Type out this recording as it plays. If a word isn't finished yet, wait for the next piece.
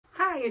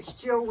it's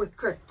Jill with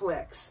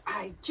cricflix.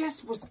 I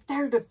just was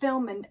there to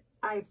film and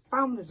I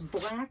found this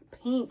black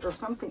paint or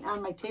something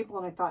on my table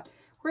and I thought,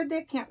 where'd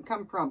that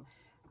come from?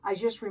 I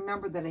just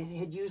remembered that I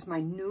had used my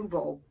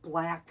Nuvo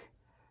black,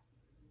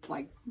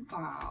 like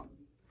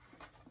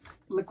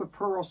liquid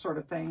pearl sort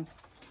of thing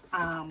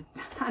on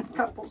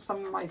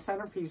some of my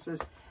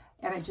centerpieces,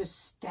 and I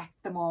just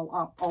stacked them all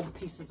up, all the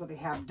pieces that I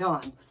have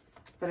done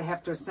that I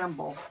have to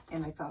assemble,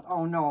 and I thought,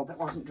 oh no, that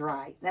wasn't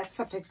dry. That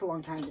stuff takes a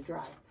long time to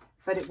dry,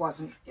 but it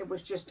wasn't. It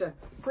was just a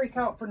freak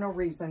out for no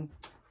reason.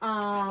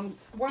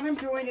 What I'm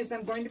doing is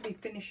I'm going to be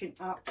finishing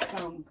up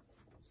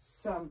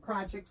some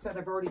projects that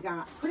I've already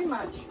got pretty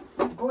much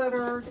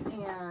glittered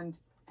and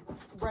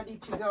ready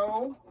to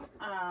go,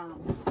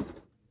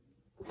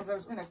 because I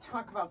was going to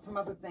talk about some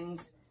other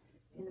things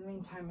in the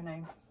meantime, and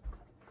I'm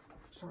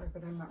sorry,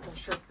 but I'm not real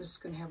sure if this is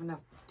going to have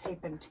enough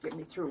tape in to get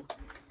me through.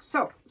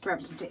 So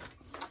grab some tape.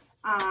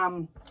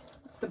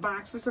 The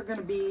boxes are going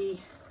to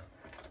be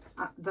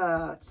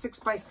the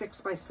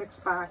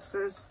 6x6x6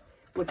 boxes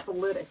with the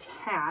lid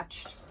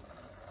attached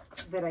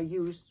that I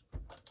use.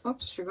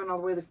 Oops, you're going all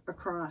the way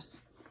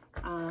across.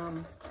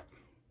 I'm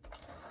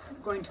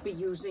going to be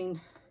using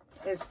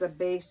as the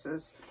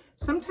bases.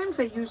 Sometimes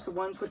I use the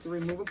ones with the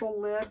removable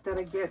lid that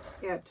I get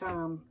at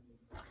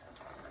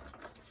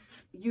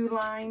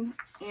Uline,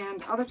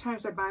 and other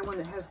times I buy one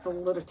that has the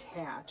lid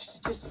attached.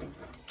 It just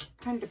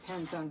kind of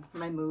depends on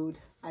my mood,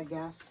 I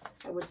guess.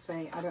 I would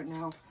say, I don't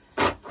know.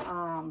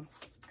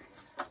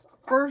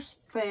 First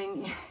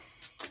thing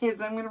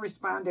is I'm going to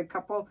respond to a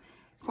couple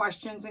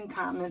questions and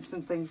comments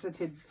and things that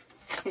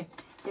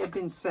had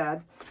been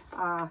said.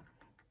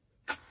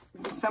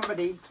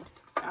 Somebody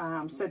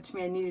said to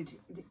me I needed,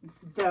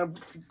 the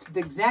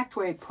exact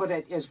way I put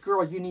it is,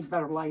 girl, you need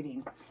better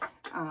lighting.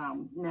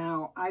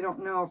 Now, I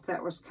don't know if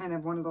that was kind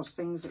of one of those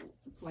things that,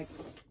 like,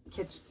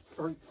 kids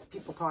or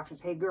people talk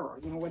as, hey, girl,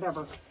 you know,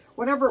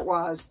 whatever it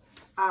was.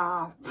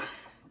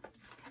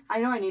 I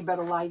know I need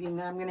better lighting,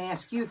 and I'm going to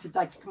ask you if you'd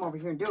like to come over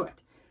here and do it.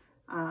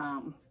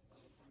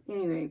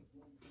 Anyway,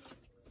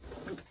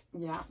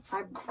 yeah,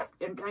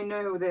 I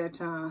know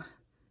that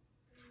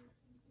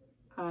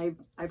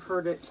I've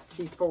heard it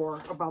before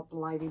about the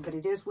lighting, but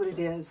it is what it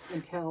is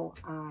until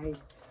I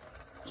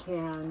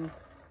can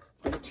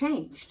get it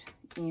changed.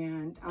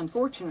 And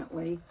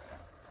unfortunately,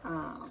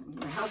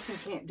 my husband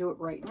can't do it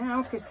right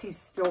now because he's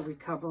still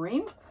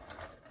recovering,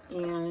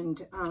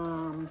 and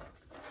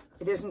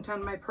it isn't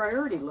on my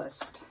priority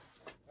list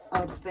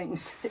of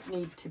things that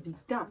need to be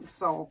done.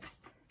 So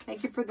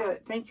thank you for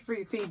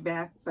your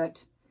feedback,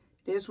 but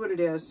it is what it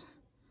is.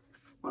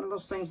 One of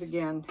those things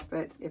again,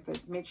 but if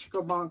it makes you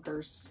go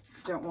bonkers,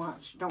 don't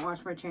watch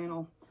my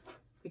channel,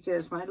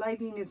 because my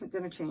lighting isn't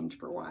going to change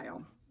for a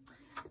while.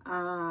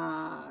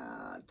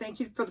 Thank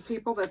you for the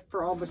people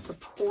for all the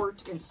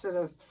support instead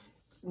of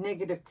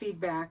negative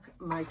feedback.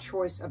 My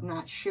choice of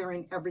not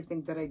sharing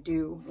everything that I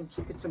do and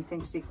keeping some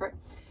things secret.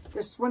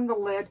 This one, the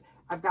lid,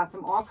 I've got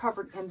them all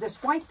covered. And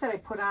this white that I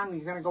put on,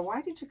 you're going to go,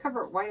 why did you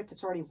cover it white if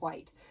it's already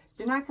white?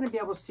 You're not going to be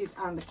able to see it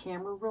on the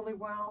camera really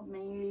well.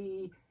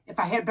 Maybe if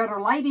I had better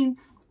lighting,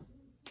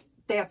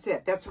 that's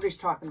it. That's what he's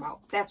talking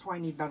about. That's why I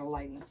need better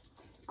lighting.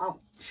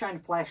 I'll shine a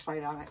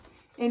flashlight on it.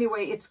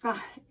 Anyway, it's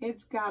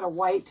got a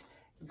white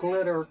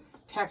glitter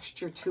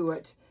texture to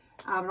it.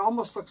 It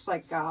almost looks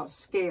like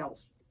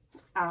scales.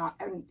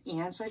 And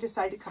so I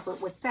decided to cover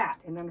it with that.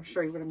 And then I'll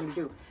show you what I'm going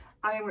to do.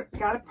 I've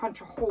got to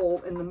punch a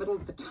hole in the middle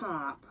of the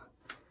top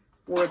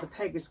where the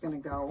peg is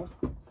going to go.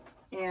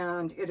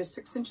 And it is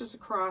 6 inches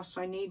across,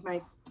 so I need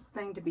my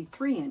thing to be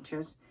 3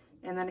 inches.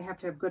 And then I have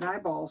to have good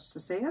eyeballs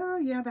to say, oh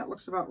yeah, that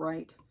looks about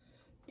right.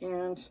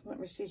 And let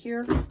me see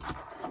here.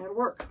 That'll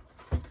work.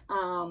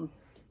 I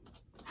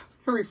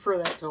refer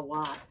that to a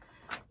lot.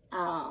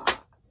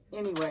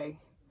 Anyway,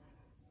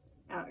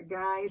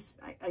 guys,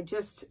 I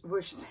just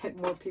wish that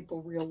more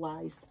people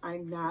realized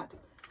I'm not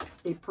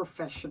a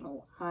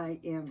professional. I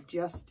am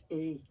just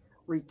a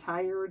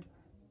retired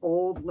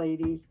old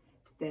lady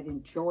that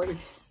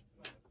enjoys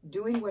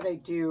doing what I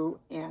do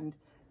and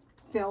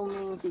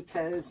filming,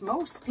 because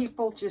most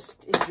people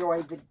just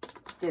enjoy the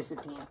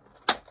visiting.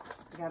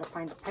 I gotta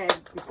find a peg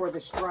before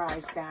this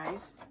dries,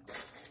 guys.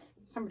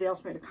 Somebody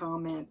else made a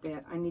comment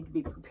that I need to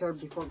be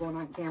prepared before going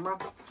on camera.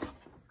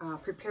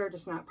 Prepared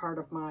is not part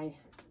of my,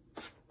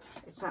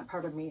 it's not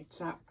part of me.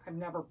 I'm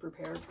never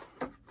prepared.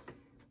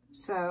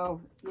 So,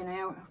 you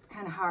know, it's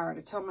kind of hard.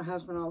 I tell my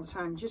husband all the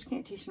time, you just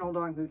can't teach an old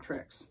dog new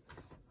tricks.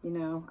 You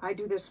know, I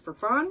do this for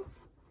fun,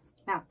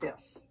 not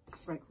this.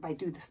 I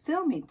do the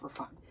filming for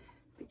fun,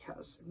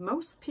 because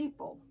most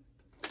people,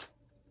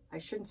 I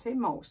shouldn't say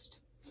most,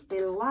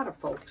 a lot of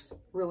folks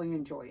really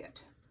enjoy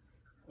it.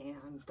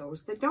 And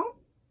those that don't,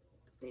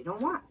 they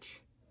don't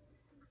watch.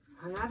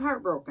 I'm not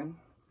heartbroken.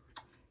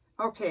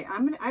 Okay,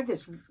 I have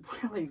this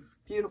really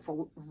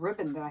beautiful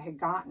ribbon that I had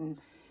gotten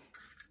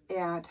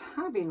at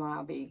Hobby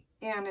Lobby,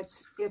 and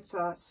it's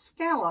a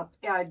scallop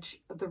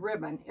edge of the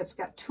ribbon. It's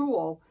got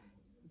tulle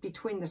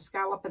between the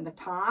scallop and the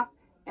top,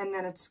 and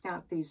then it's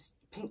got these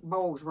pink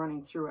bows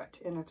running through it,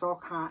 and it's all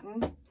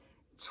cotton.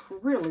 It's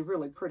really,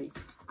 really pretty.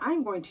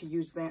 I'm going to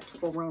use that to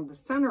go around the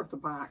center of the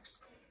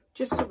box,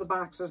 just so the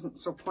box isn't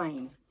so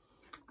plain.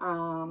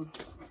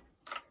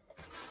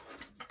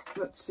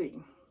 Let's see.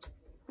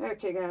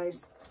 Okay,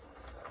 guys.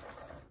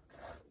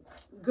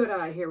 Good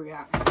eye, here we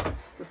are.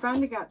 We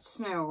finally got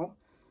snow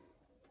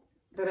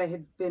that I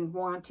had been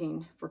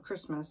wanting for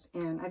Christmas,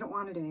 and I don't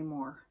want it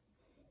anymore.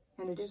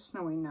 And it is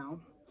snowing now.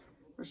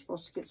 We're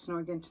supposed to get snow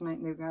again tonight,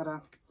 and they've got a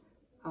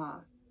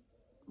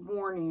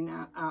warning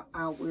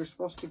out. We were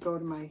supposed to go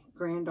to my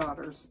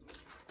granddaughter's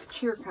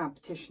cheer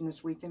competition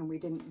this weekend, and we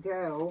didn't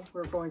go.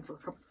 We were going for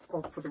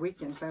the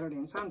weekend, Saturday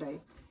and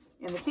Sunday,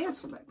 and they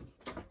canceled it.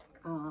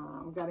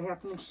 We got a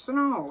half an inch of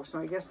snow, so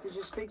I guess they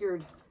just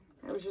figured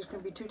that was just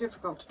going to be too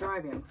difficult to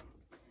drive in.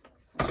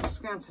 That's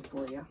Wisconsin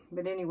for you.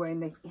 But anyway,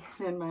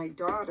 and my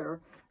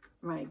granddaughter,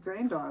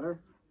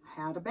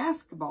 had a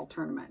basketball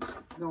tournament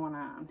going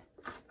on,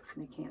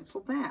 and they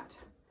canceled that.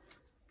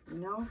 You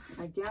know,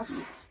 I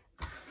guess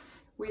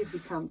we've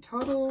become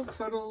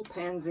total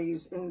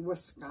pansies in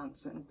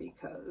Wisconsin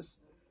because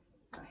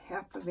a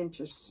half an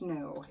inch of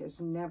snow has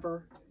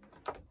never.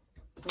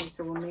 So I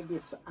said, well, maybe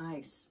it's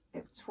ice.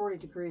 If it's 40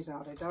 degrees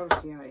out, I doubt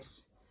it's the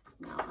ice.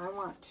 Now, I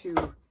want to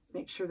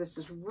make sure this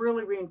is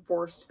really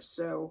reinforced.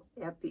 So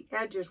at the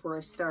edges where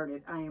I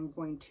started, I am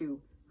going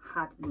to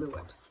hot glue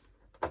it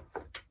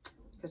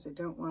because I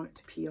don't want it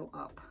to peel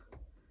up.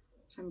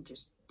 So I'm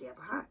just dab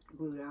hot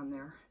glue down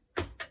there.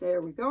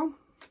 There we go.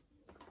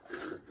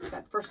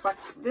 That first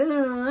box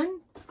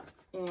done.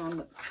 And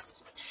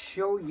let's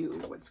show you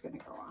what's going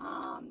to go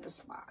on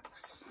this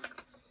box.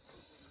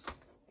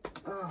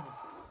 Oh.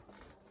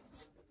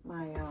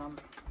 My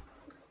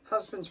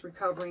husband's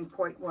recovering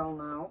quite well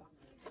now,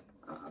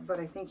 but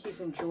I think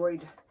he's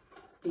enjoyed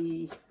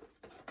the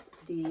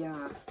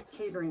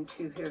catering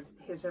to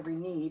his every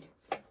need,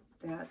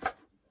 that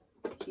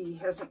he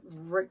hasn't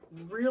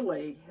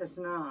really has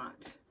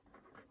not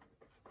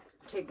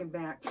taken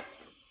back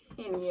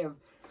any of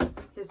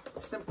his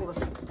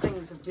simplest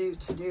things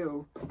to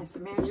do. I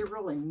said, man, you're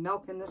really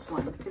milking this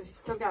one, because he's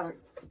still got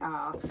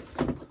a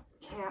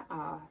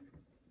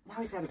now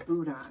he's got a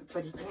boot on,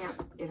 but he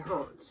can't, it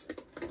hurts.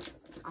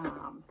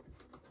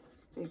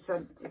 They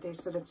said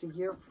it's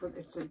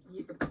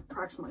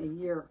approximately a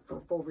year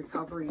for full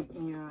recovery,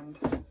 and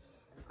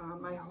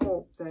I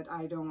hope that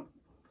I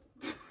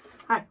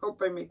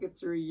make it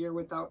through a year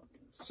without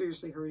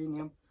seriously hurting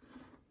him.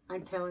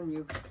 I'm telling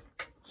you,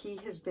 he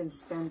has been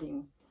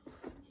spending,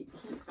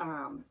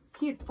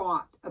 he had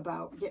fought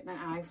about getting an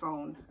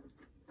iPhone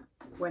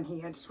when he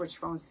had to switch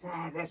phones.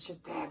 That's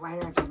just Dad, why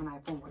don't I have an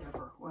iPhone,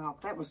 whatever. Well,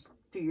 that was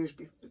 2 years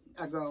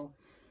ago,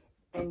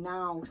 and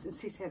now since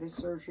he's had his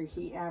surgery,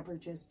 he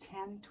averages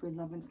 10 to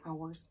 11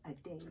 hours a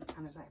day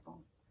on his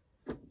iPhone.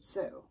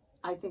 So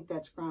I think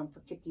that's ground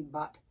for kicking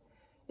butt.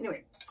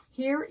 Anyway,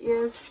 here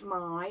is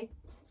my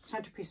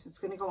centerpiece that's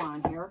going to go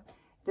on here.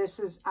 This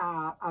is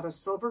out of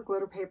silver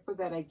glitter paper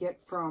that I get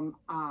from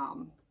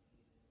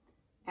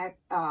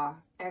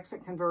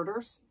accent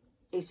converters,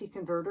 AC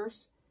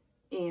converters,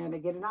 and I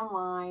get it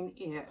online.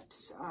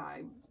 It's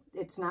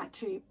not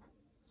cheap.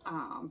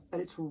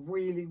 But it's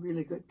really,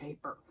 really good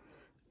paper.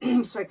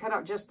 So I cut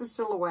out just the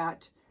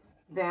silhouette.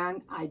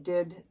 Then I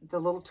did the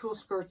little tulle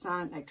skirts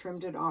on it, and I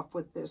trimmed it off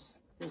with this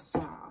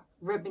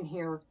ribbon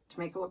here to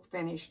make it look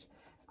finished.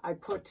 I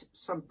put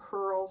some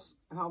pearls.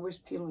 I'm always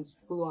peeling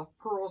glue off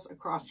pearls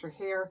across her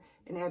hair,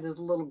 and added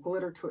a little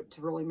glitter to it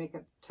to really make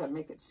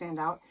it stand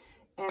out.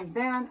 And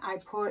then I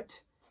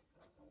put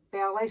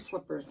ballet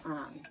slippers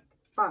on.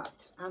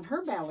 But on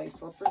her ballet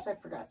slippers, I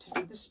forgot to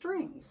do the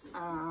strings.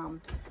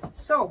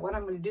 So what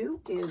I'm going to do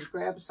is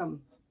grab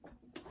some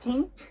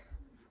pink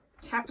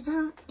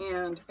taffeta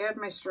and add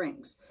my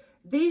strings.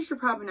 These you're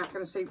probably not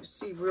going to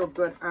see real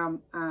good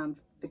on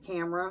the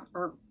camera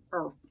or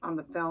on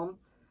the film.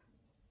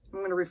 I'm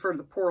going to refer to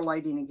the poor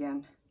lighting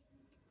again.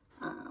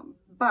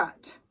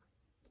 But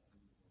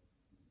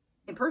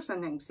in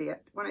person, I can see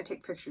it. When I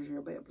take pictures,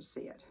 you'll be able to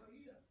see it.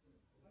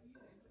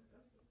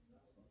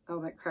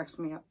 Oh, that cracks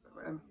me up.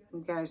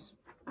 Guys,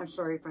 I'm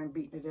sorry if I'm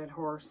beating a dead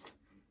horse,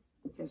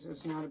 because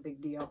it's not a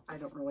big deal. I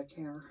don't really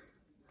care.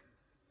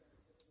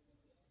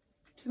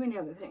 Too many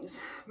other things.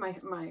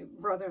 My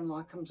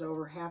brother-in-law comes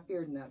over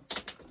happier than a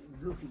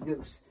goofy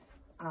goose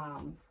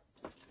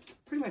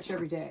pretty much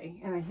every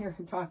day, and I hear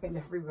him talking to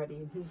everybody,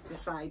 and he's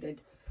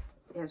decided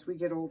as we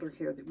get older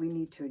here that we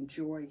need to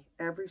enjoy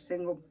every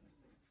single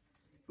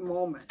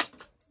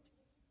moment.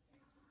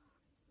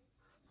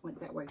 Went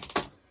that way.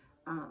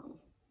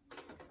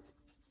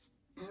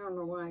 I don't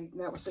know why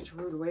that was such a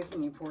rude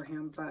awakening for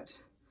him, but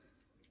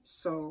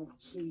so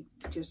he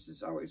just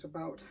is always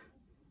about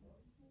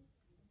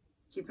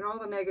keeping all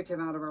the negative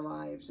out of our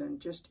lives and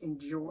just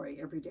enjoy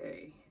every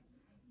day.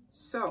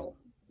 So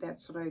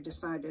that's what I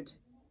decided.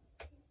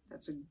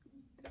 That's a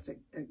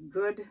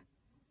good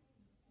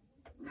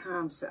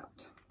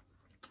concept.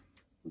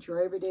 Enjoy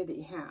every day that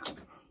you have,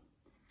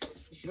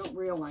 because you don't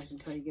realize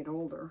until you get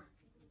older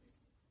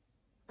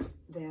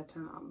that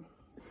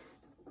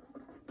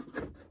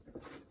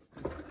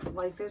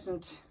life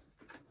isn't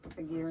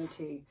a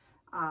guarantee.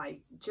 I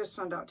just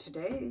found out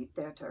today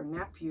that our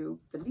nephew,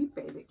 Felipe,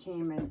 that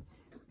came in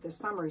this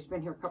summer, he's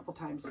been here a couple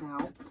times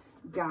now,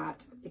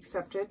 got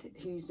accepted.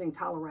 He's in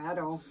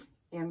Colorado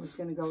and was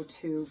going to go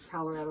to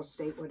Colorado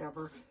State,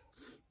 whatever.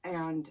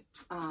 And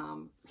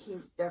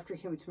after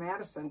he went to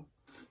Madison,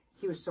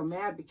 he was so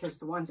mad because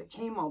the ones that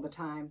came all the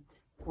time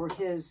were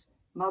his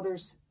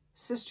mother's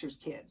sister's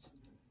kids.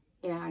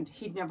 And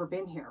he'd never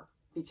been here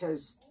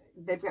because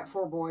they've got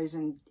 4 boys,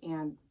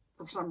 and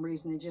for some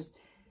reason they just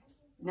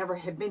never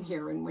had been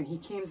here. And when he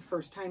came the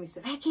first time, he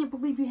said, I can't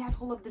believe you had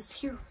all of this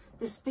here,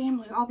 this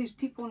family, all these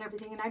people and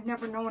everything, and I've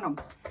never known them.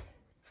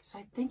 So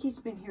I think he's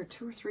been here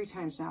 2 or 3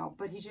 times now,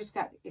 but he just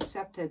got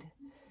accepted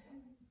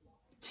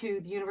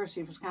to the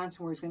University of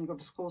Wisconsin where he's going to go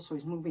to school, so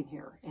he's moving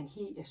here, and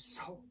he is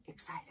so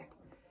excited.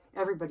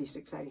 Everybody's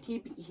excited.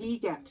 He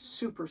got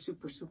super,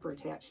 super, super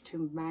attached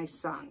to my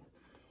son,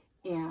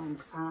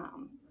 and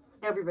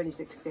everybody's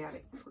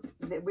ecstatic.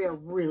 We are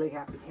really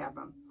happy to have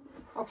him.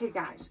 Okay,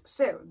 guys,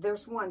 so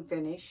there's one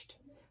finished.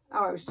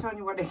 Oh, I was telling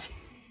you what I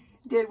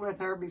did with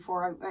her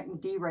before I went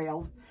and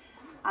derailed.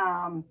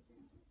 No,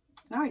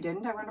 I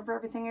didn't. I went over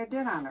everything I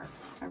did on her.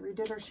 I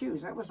redid her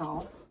shoes. That was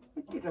all.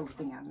 I did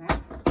everything on that.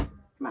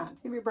 Come on,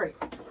 give me a break.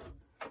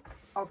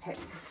 Okay.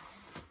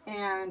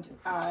 And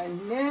I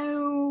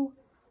know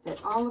that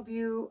all of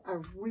you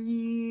are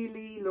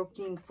really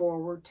looking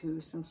forward to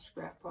some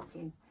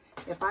scrapbooking.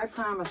 If I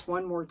promise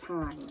one more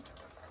time,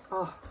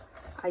 oh,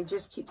 I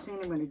just keep saying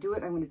I'm going to do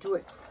it, I'm going to do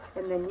it.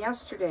 And then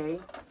yesterday,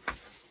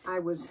 I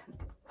was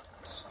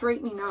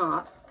straightening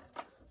up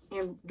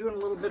and doing a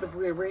little bit of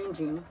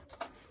rearranging.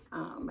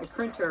 My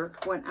printer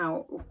went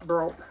out,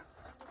 broke.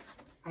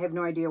 I have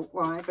no idea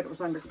why, but it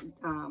was under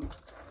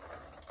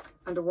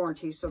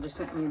warranty, so they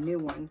sent me a new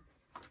one.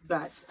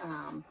 But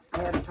I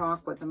had to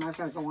talk with them. I've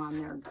got to go on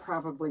there and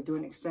probably do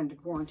an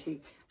extended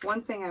warranty.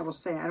 One thing I will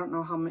say, I don't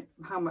know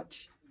how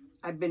much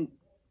I've been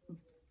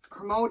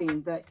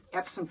promoting the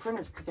Epson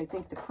printers because I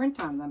think the print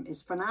on them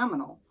is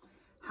phenomenal.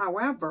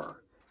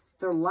 However,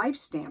 their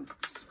lifespan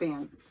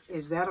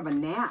is that of a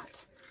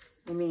gnat.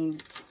 I mean,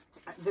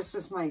 this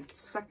is my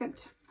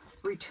second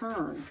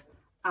return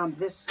on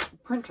this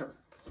printer,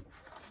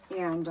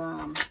 and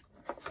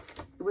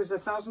it was a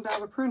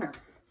 $1,000 printer.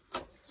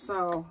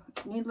 So,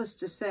 needless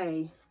to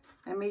say,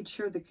 I made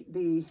sure the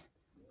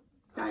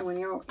guy, when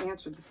he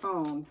answered the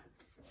phone,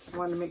 I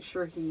wanted to make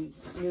sure he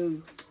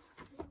knew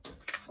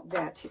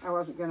that I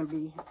wasn't going to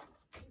be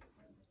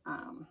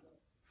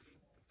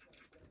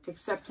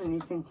accepting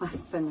anything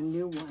less than a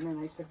new one. And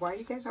I said, why do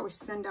you guys always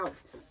send out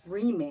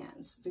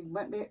remands? They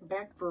went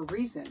back for a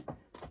reason.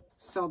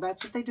 So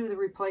that's what they do, the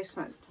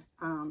replacement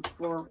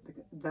for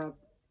the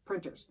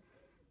printers.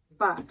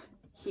 But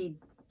he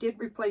did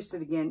replace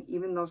it again,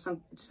 even though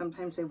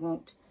sometimes they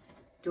won't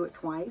do it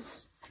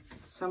twice.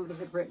 Somebody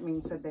had written me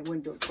and said they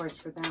wouldn't do it twice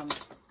for them.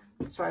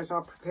 So I was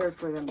all prepared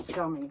for them to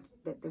tell me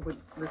that they would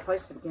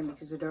replace it again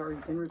because it had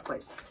already been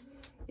replaced.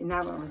 And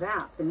not only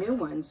that, the new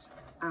ones,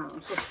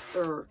 so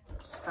they're,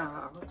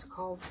 what's it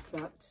called?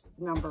 That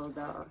number,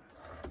 the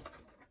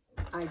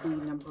ID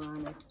number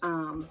on it.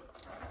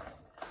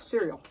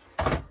 Serial.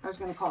 I was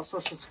going to call it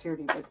Social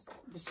Security, but it's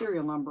the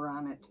serial number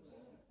on it.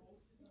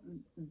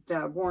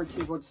 The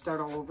warranty would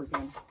start all over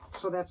again.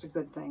 So that's a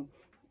good thing.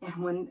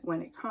 And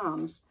when it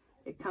comes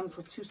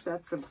with 2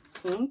 sets of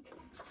ink.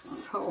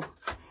 So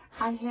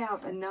I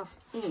have enough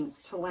ink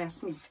to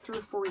last me 3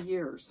 or 4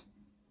 years.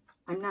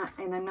 I'm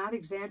not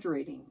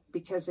exaggerating,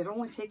 because it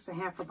only takes a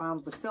half a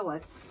bottle to fill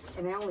it,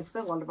 and I only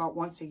fill it about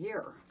once a year,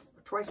 or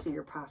twice a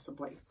year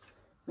possibly.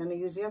 Then I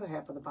use the other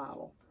half of the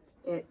bottle.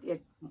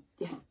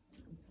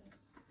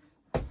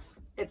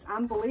 It's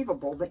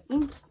unbelievable, the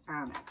ink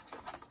on it.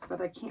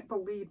 But I can't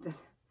believe that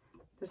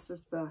this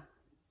is the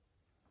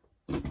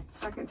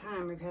second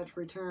time I've had to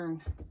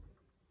return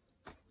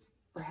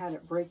or had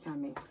it break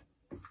on me.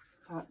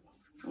 But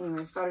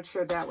anyway, thought I'd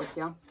share that with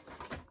you.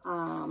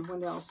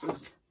 What else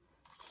is...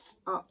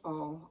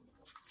 Uh-oh,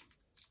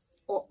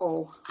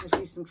 I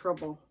see some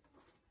trouble.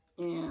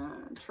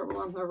 And trouble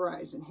on the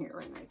horizon here.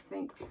 And I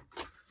think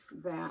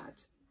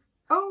that...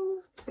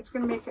 Oh, it's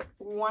going to make it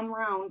 1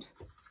 round.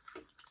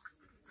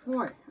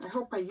 Boy, I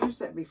hope I used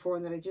that before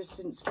and that I just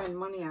didn't spend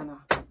money on a...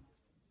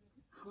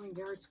 How many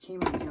yards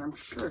came in here? I'm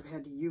sure I've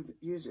had to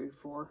use it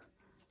before.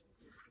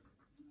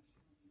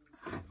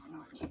 I don't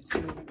know, I can't see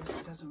it. I guess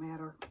it doesn't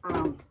matter.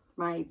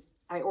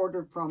 I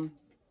ordered from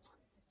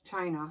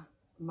China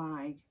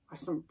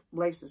some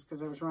laces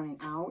because I was running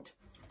out,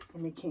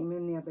 and they came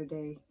in the other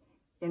day.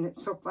 And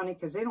it's so funny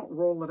because they don't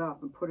roll it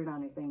up and put it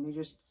on anything. They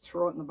just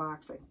throw it in the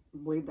box. I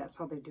believe that's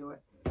how they do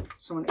it.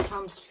 So when it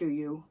comes to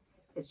you,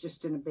 it's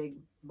just in a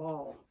big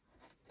ball.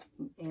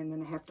 And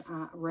then I have to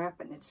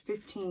wrap it, and it's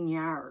 15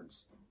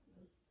 yards.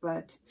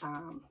 But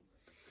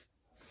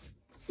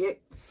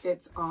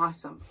it's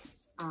awesome.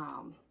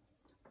 I'll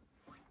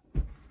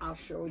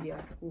show you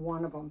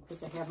one of them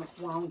because I haven't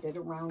wound it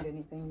around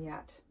anything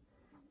yet.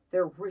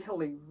 They're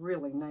really,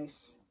 really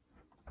nice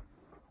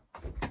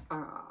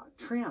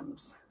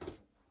trims.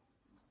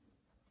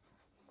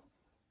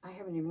 I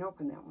haven't even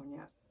opened that one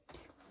yet.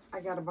 I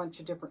got a bunch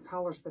of different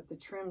colors, but the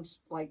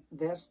trims like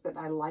this that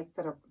I like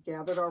that are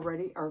gathered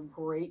already are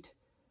great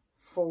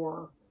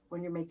for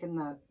when you're making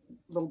the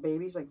little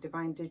babies, like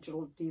Divine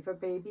Digital Diva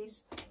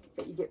babies.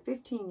 But you get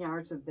 15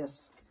 yards of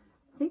this.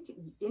 I think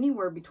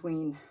anywhere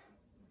between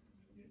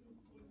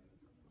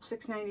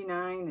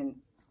 $6.99 and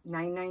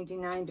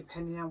 $9.99,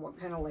 depending on what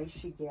kind of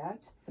lace you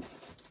get.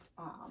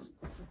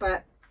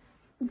 But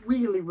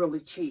really, really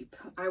cheap.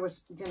 I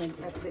was gonna.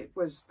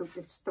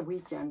 It's the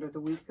weekend or the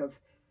week of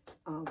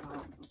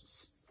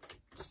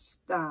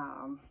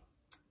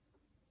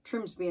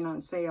trims being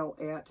on sale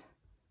at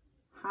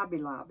Hobby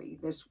Lobby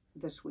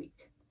this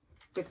week,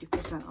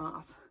 50%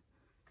 off.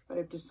 But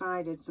I've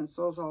decided, since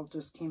those all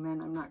just came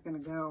in, I'm not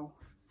going to go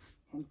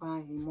and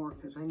buy any more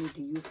because I need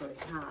to use what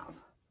I have.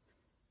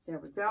 There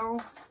we go.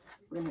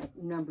 We're going to have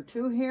number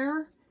 2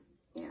 here,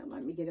 and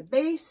let me get a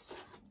base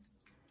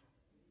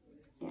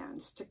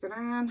and stick it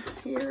on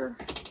here.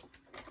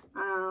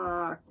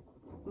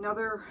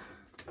 Another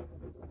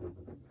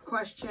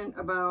question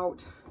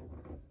about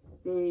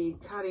the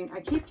cutting. I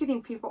keep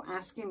getting people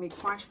asking me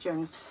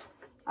questions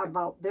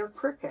about their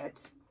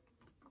Cricut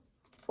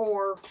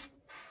or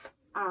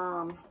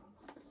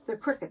their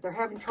Cricut. They're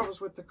having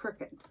troubles with the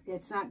Cricut.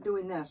 It's not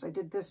doing this. I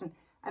did this, and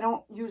I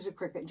don't use a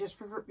Cricut just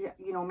for,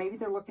 you know, maybe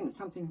they're looking at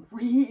something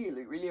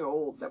really, really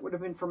old that would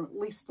have been from at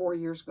least 4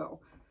 years ago.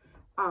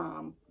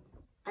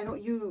 I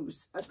don't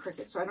use a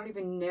Cricut, so I don't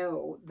even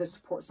know the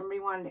support. Somebody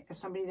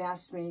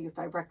asked me if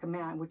I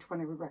recommend, which one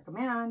I would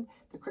recommend,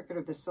 the Cricut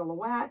or the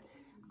Silhouette.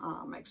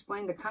 I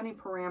explained the cutting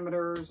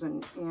parameters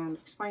and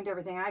explained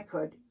everything I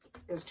could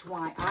as to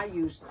why I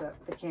use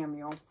the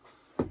Cameo.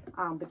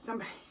 But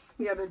somebody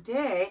the other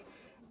day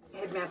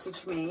had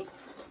messaged me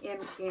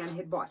and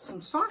had bought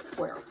some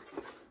software,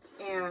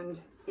 and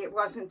it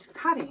wasn't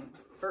cutting,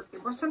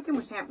 or something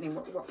was happening.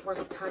 What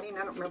wasn't cutting?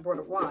 I don't remember what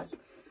it was.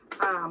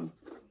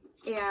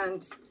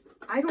 And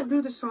I don't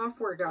do the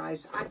software,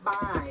 guys. I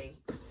buy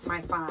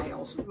my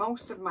files.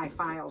 Most of my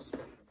files,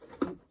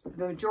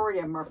 the majority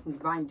of them are from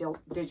Divine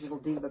Digital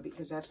Diva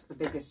because that's the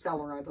biggest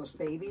seller of those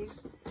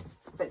babies.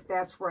 But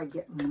that's where I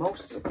get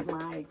most of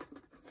my,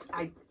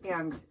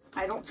 and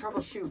I don't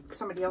troubleshoot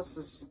somebody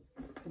else's,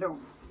 I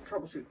don't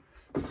troubleshoot.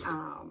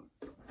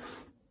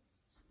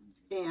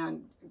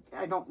 And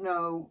I don't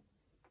know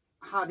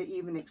how to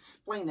even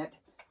explain it,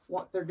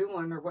 what they're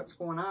doing or what's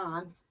going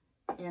on.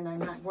 And I'm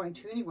not going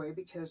to anyway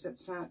because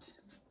that's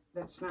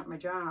not my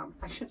job.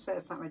 I should say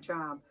it's not my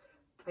job.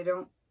 I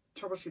don't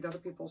troubleshoot other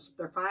people's,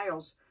 their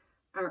files.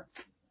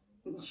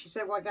 She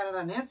said, well, I got it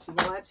on Etsy.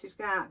 Well, Etsy's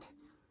got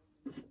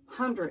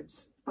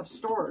hundreds of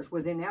stores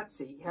within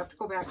Etsy. You have to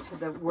go back to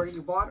where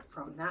you bought it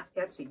from, not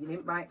Etsy. You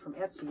didn't buy it from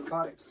Etsy. You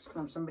bought it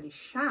from somebody's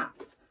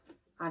shop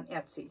on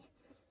Etsy.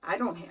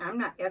 I'm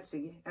not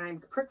Etsy.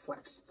 I'm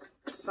cricflix.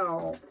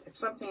 So if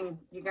something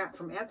you got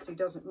from Etsy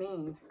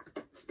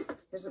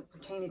isn't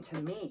pertaining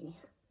to me,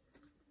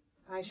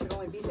 I should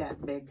only be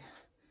that big.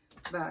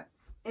 But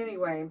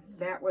anyway,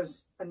 that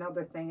was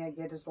another thing I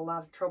get, is a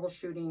lot of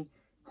troubleshooting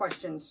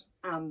questions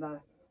on the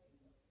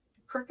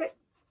Cricut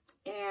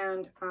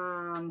and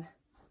on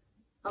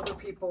other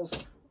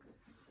people's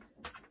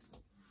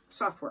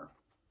software.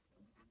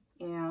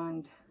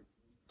 And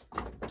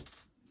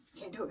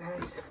can't do it,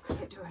 guys.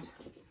 Can't do it.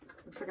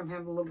 Looks like I'm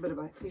having a little bit of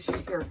an issue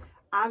here.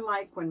 I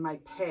like when my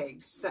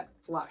pegs set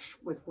flush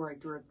with where I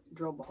drilled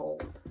the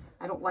hole.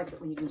 I don't like it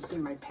when you can see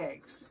my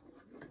pegs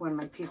when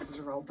my pieces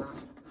are all done.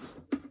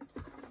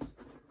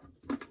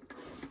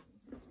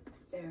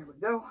 There we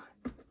go.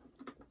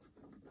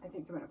 I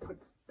think I'm going to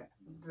put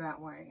that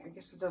way. I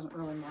guess it doesn't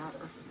really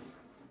matter.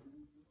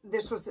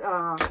 This was,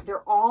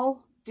 they're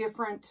all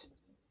different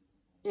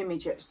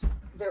images.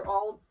 They're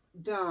all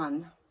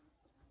done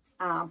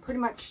pretty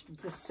much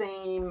the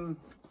same,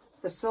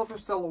 the silver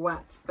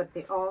silhouettes, but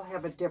they all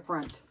have a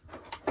different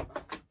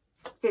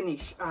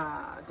finish,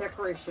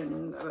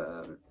 decoration,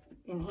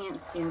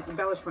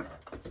 embellishment.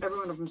 Every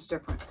one of them is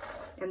different.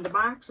 And the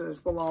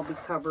boxes will all be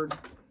covered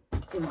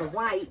in the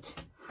white.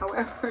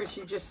 However, as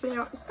you just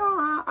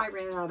saw, I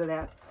ran out of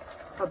that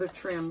other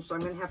trim, so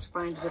I'm going to have to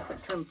find a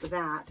different trim for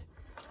that.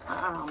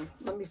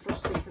 Let me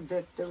first think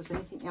if there was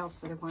anything else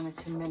that I wanted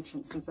to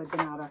mention, since I've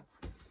been out of,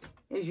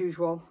 as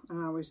usual,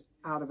 I'm always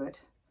out of it.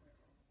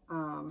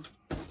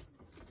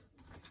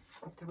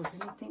 If there was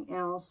anything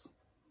else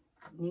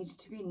that needed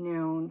to be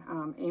known,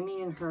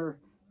 Amy and her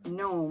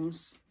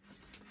gnomes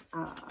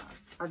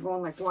are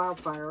going like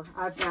wildfire.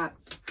 I've got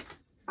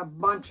a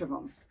bunch of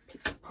them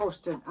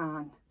posted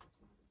on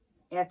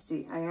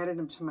Etsy. I added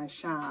them to my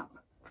shop.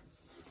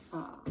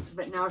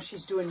 But now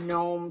she's doing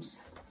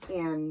gnomes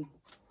in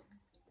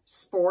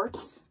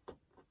sports.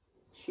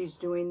 She's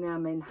doing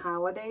them in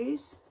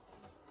holidays.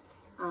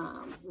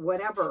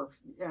 Whatever.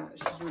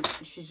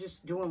 She's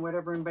just doing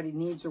whatever anybody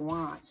needs or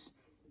wants.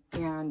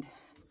 And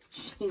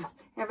she's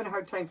having a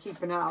hard time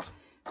keeping up.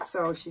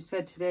 So she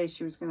said today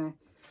she was going to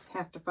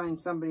have to find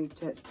somebody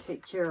to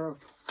take care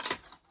of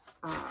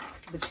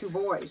the 2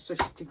 boys so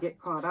she could get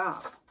caught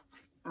up.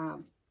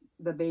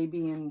 The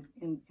baby and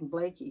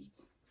Blakey.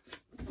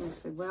 And I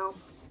said, well,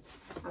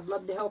 I'd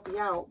love to help you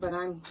out, but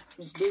I'm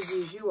as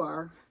busy as you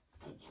are.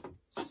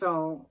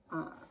 So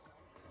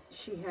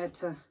she had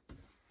to,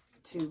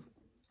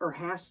 or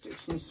has to,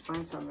 she needs to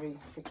find somebody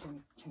that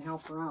can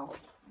help her out.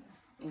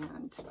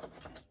 And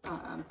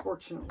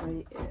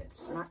unfortunately,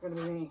 it's not going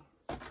to be me.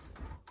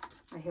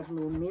 I have a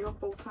little meal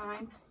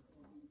time,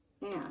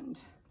 and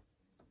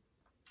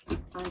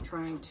I'm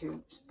trying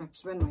to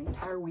spend my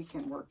entire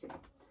weekend working.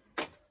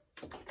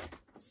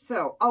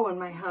 So, oh, and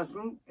my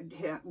husband,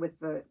 with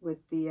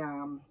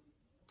the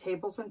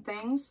tables and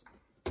things,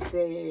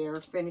 they are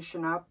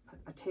finishing up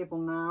a table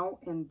now,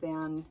 and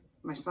then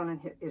my son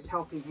is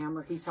helping him,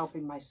 or he's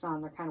helping my son.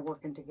 They're kind of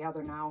working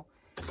together now.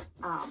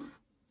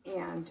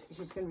 And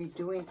he's going to be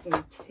doing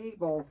a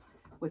table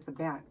with a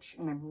bench,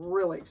 and I'm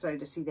really excited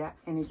to see that.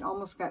 And he's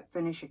almost got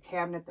finished a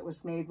cabinet that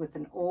was made with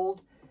an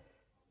old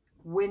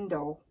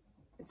window.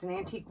 It's an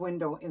antique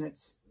window, and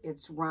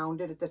it's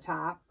rounded at the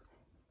top.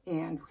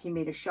 And he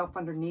made a shelf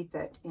underneath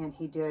it, and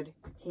he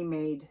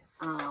made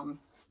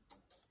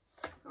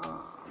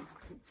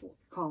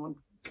call them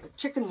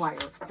chicken wire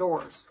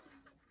doors,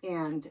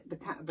 and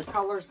the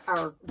colors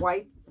are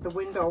white. The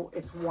window,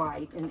 it's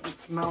white, and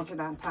it's mounted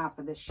on top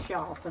of this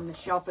shelf, and the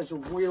shelf is a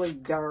really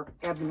dark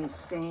ebony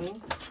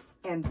stain.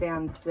 And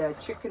then the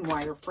chicken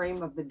wire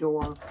frame of the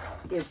door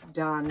is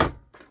done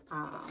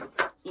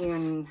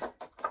in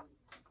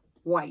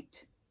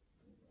white.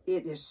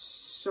 It is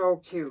so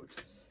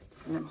cute.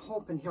 And I'm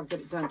hoping he'll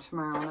get it done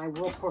tomorrow, and I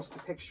will post a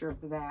picture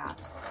of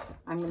that.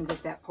 I'm going to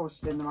get that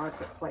posted in the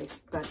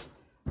marketplace. But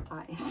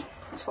he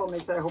told me,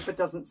 he said, I hope it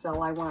doesn't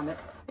sell. I want it.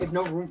 I have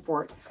no room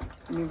for it.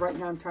 I mean, right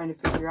now I'm trying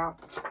to figure out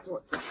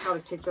how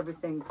to take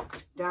everything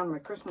down, my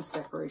Christmas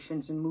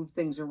decorations, and move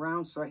things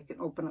around so I can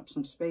open up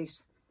some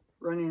space.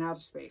 Running out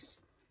of space.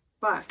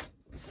 But,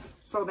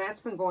 so that's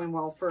been going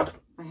well for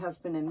my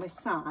husband and my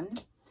son.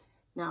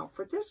 Now,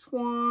 for this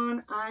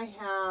one, I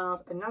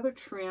have another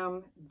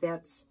trim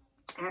that's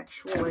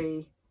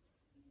actually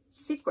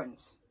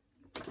sequins,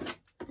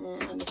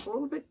 and it's a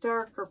little bit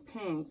darker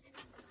pink.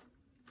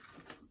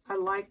 I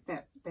like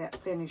that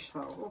finish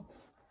though.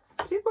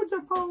 Sequins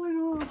are falling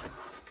off.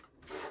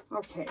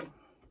 Okay,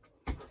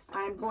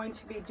 I'm going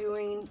to be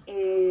doing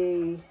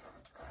a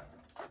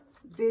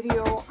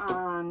video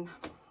on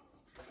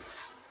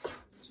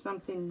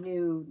something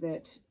new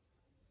that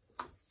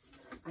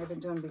I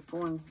haven't done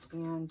before,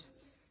 and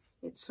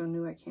it's so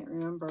new I can't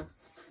remember.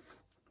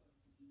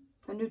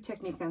 A new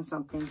technique on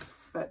something,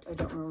 but I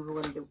don't remember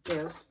what it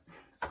is.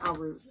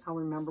 I'll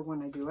remember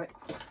when I do it.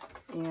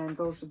 And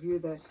those of you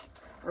that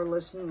are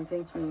listening and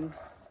thinking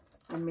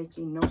I'm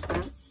making no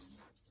sense,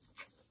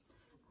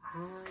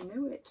 I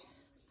knew it.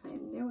 I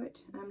knew it.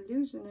 I'm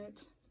losing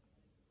it.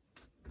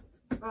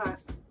 But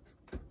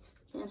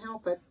can't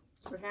help it.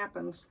 That's what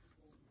happens.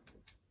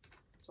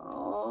 It's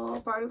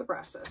all part of the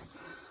process.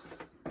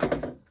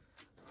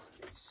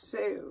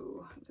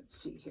 So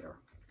let's see here.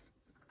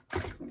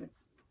 I'm going to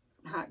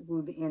hot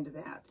glue the end of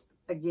that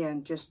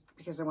again, just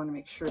because I want to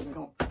make sure they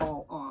don't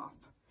fall off.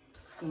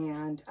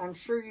 And I'm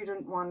sure you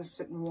didn't want to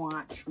sit and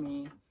watch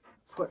me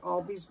put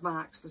all these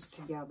boxes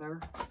together,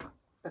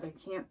 but I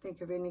can't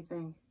think of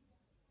anything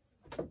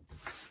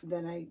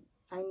that I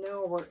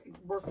know. We're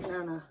working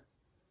on a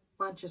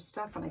bunch of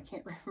stuff, and I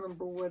can't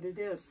remember what it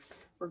is.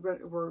 We're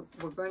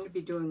going to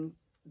be doing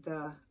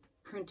the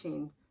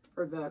printing,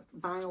 or the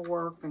vinyl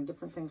work, and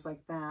different things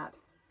like that.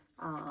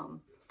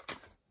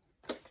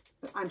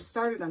 I'm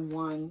started on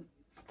one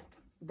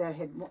that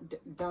had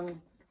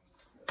done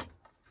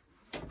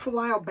a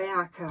while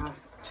back,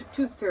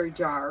 tooth fairy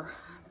jar,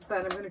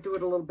 but I'm going to do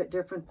it a little bit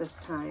different this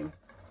time.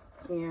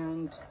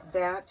 And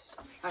that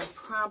I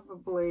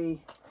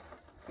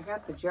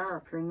got the jar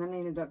up here, and then I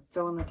ended up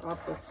filling it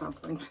up with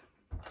something.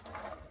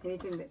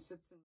 Anything that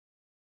sits in.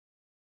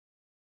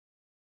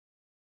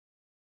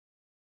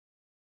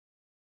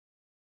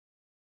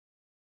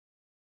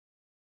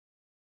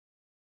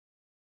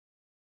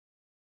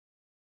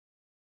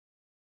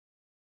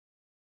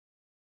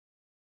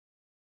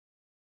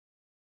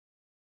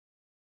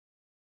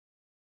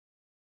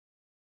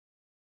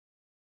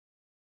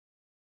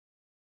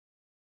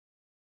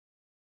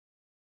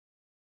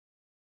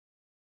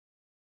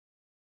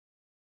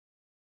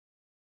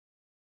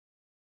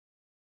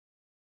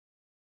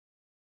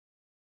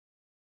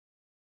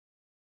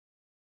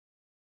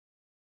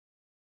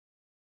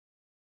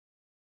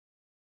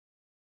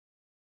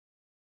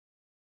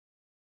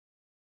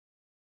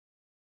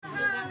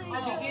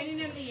 The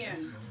beginning and the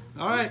end.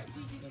 All right.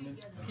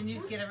 Can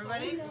you get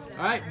everybody?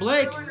 All right,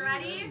 Blake. Everyone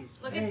ready?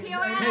 Look at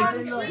Taylor.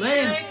 Hey,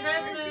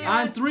 Lynn.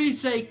 On 3,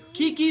 say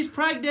Kiki's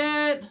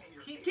pregnant.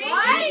 Kiki's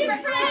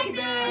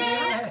pregnant.